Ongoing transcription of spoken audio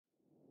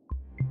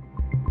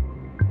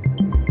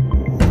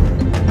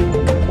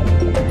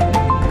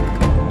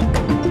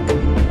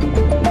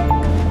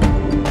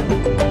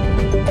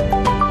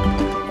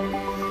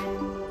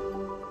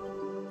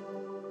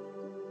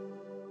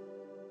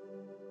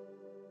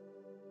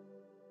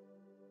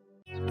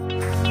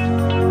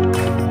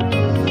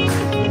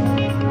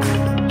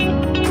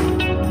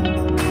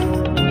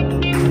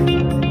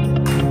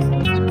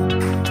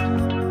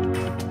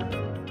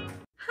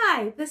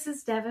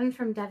Devon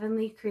from Devon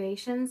Leigh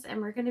Creations,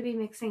 and we're going to be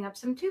mixing up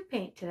some tube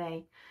paint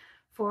today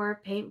for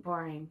paint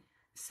pouring.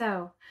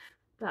 So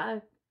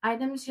the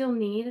items you'll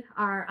need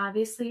are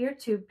obviously your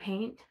tube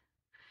paint.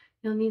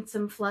 You'll need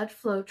some Flood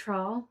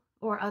Floetrol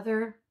or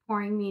other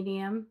pouring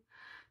medium.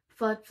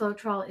 Flood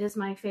Floetrol is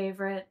my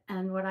favorite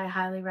and what I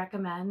highly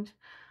recommend.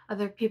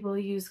 Other people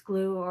use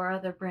glue or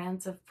other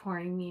brands of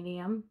pouring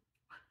medium,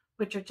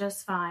 which are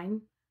just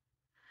fine.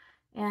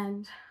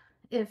 And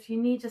if you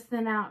need to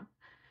thin out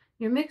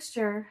your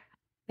mixture,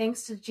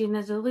 thanks to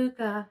Gina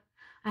DeLuca,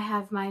 I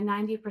have my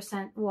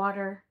 90%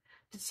 water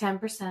to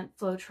 10%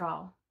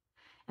 Floetrol.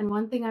 And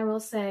one thing I will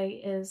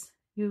say is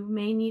you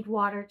may need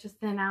water to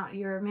thin out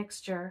your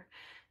mixture.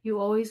 You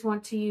always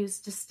want to use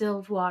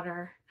distilled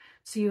water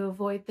so you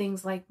avoid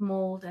things like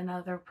mold and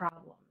other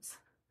problems.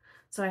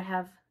 So I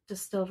have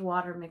distilled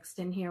water mixed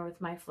in here with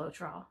my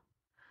Floetrol,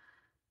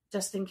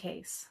 just in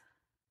case.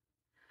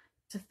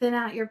 To thin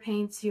out your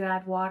paints, you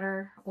add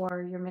water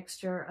or your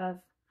mixture of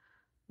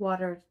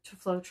water to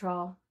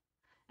Floetrol,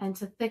 and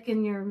to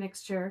thicken your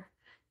mixture,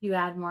 you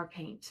add more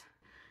paint.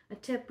 A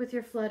tip with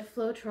your Flood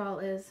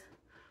Floetrol is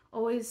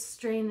always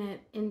strain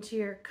it into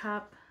your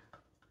cup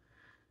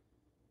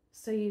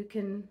so you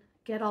can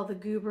get all the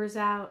goobers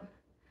out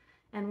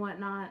and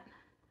whatnot,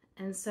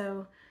 and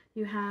so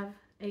you have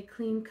a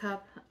clean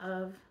cup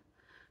of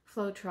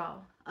Floetrol.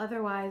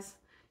 Otherwise,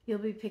 you'll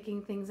be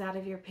picking things out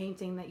of your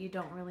painting that you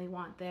don't really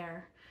want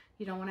there.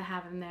 You don't want to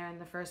have them there in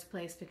the first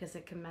place because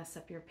it can mess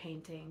up your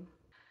painting.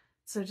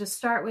 So to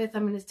start with,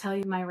 I'm going to tell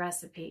you my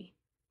recipe.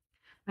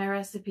 My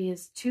recipe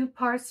is 2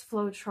 parts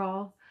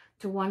Floetrol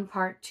to 1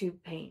 part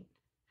tube paint.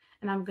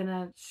 And I'm going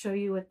to show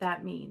you what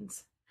that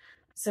means.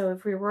 So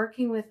if we're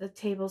working with a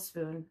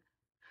tablespoon,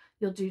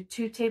 you'll do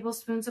 2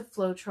 tablespoons of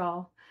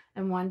Floetrol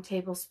and 1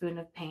 tablespoon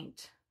of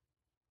paint.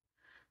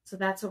 So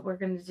that's what we're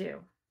going to do.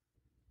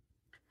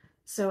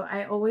 So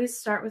I always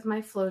start with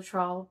my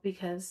Floetrol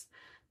because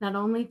not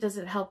only does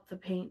it help the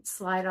paint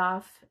slide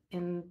off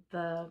in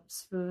the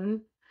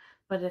spoon,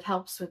 but it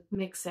helps with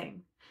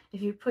mixing.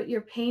 If you put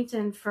your paint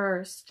in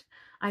first,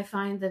 I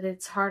find that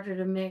it's harder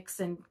to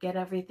mix and get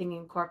everything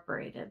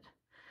incorporated.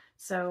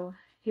 So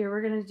here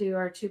we're going to do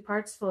our 2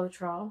 parts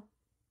Floetrol.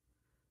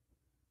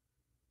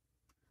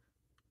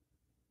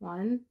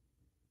 1.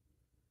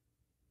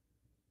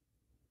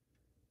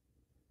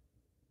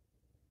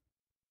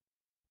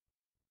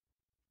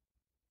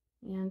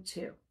 And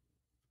 2.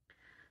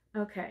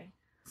 Okay,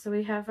 so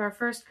we have our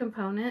first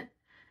component,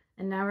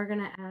 and now we're going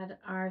to add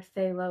our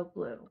phthalo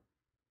blue.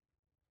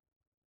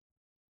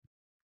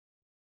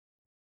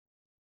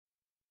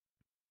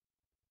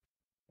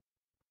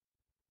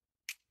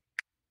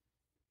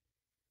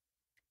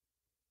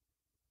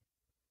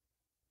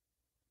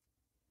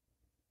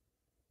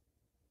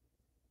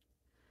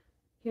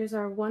 Here's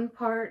our 1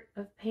 part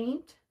of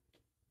paint.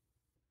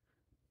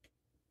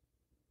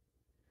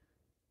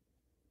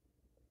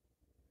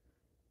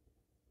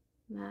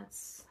 And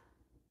that's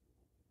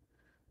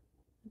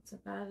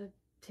about a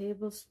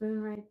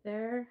tablespoon right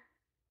there.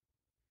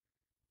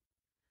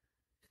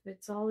 If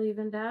it's all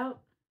evened out.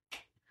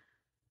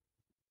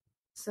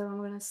 So I'm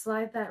going to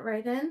slide that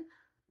right in.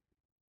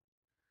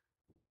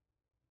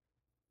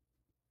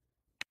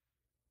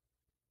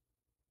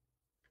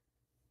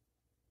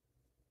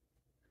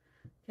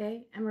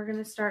 Okay, and we're going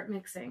to start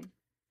mixing.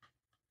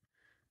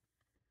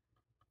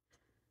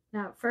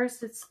 Now at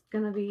first it's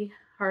going to be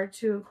hard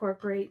to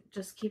incorporate,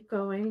 just keep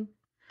going.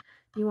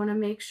 You want to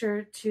make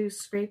sure to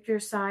scrape your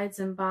sides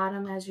and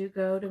bottom as you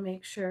go to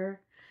make sure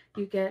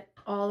you get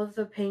all of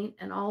the paint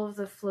and all of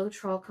the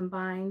Floetrol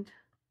combined.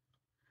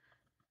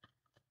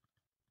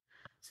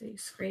 So you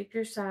scrape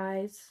your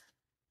sides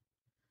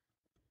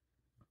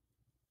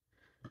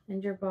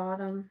and your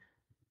bottom.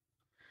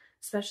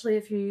 Especially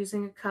if you're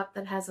using a cup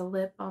that has a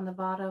lip on the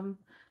bottom,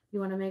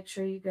 you want to make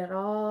sure you get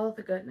all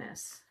the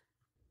goodness.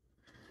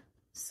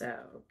 So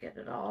get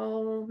it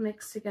all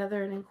mixed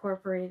together and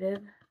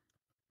incorporated.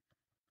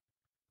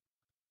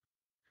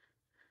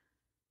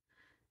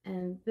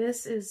 And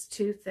this is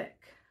too thick.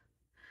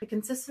 The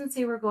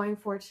consistency we're going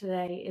for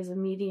today is a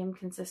medium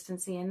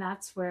consistency, and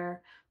that's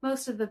where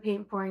most of the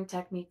paint pouring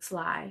techniques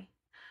lie.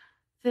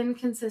 Thin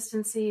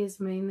consistency is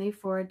mainly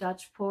for a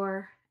Dutch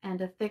pour, and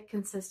a thick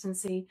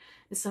consistency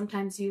is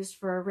sometimes used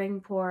for a ring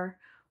pour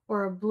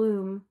or a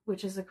bloom,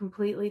 which is a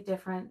completely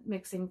different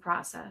mixing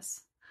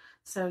process.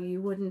 So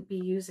you wouldn't be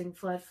using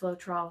Flood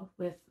Floetrol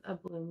with a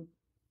bloom.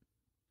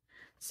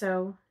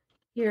 So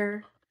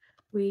here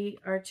we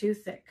are too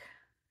thick.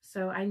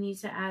 So I need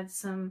to add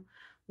some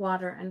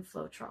water and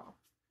Floetrol.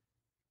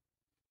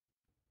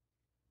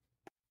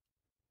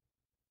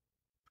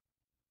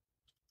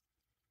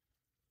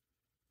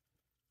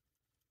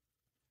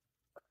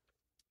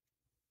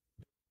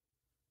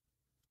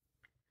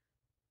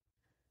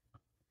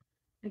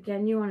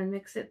 Again, you want to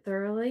mix it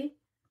thoroughly.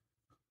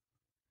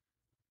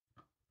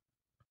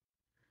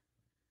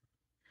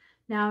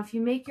 Now, if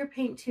you make your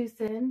paint too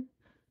thin,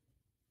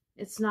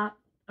 it's not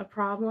a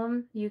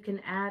problem. You can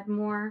add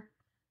more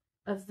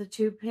of the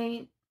tube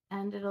paint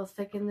and it'll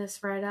thicken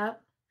this right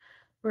up.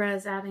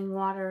 Whereas adding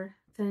water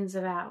thins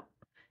it out.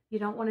 You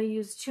don't want to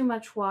use too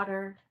much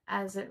water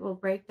as it will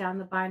break down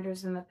the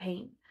binders in the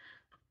paint.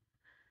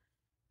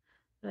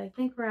 But I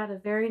think we're at a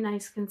very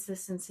nice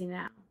consistency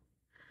now.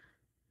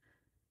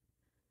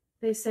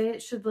 They say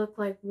it should look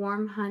like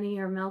warm honey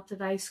or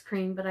melted ice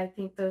cream, but I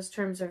think those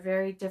terms are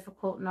very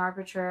difficult and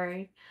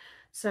arbitrary.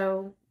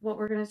 So what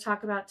we're going to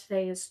talk about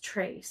today is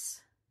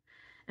trace.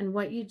 And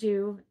what you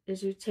do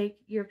is you take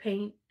your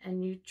paint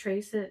and you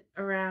trace it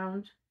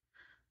around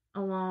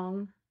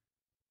along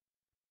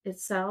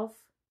itself,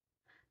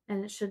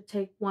 and it should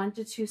take 1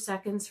 to 2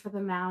 seconds for the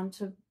mound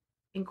to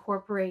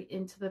incorporate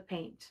into the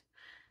paint.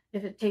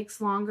 If it takes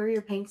longer,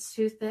 your paint's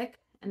too thick,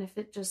 and if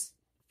it just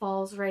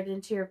falls right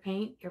into your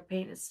paint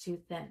is too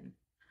thin.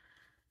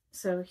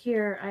 So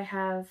here I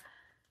have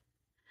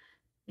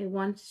a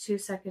 1 to 2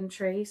 second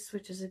trace,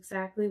 which is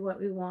exactly what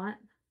we want.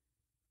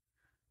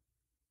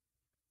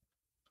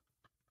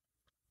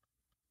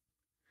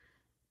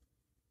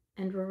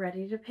 And we're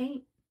ready to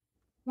paint.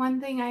 One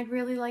thing I'd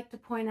really like to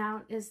point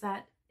out is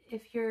that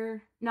if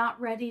you're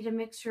not ready to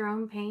mix your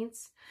own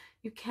paints,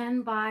 you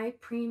can buy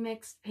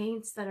pre-mixed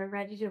paints that are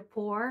ready to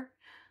pour.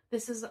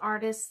 This is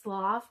Artist's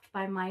Loft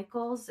by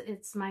Michaels.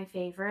 It's my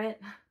favorite.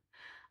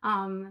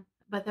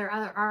 But there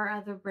are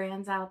other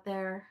brands out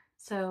there.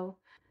 So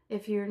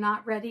if you're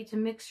not ready to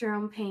mix your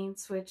own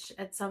paints, which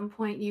at some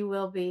point you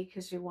will be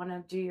because you want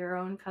to do your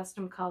own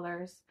custom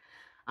colors,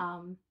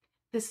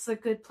 this is a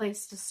good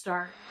place to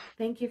start.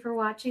 Thank you for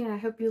watching. I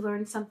hope you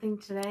learned something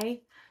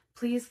today.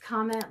 Please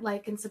comment,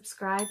 like, and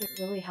subscribe. It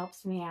really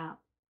helps me out.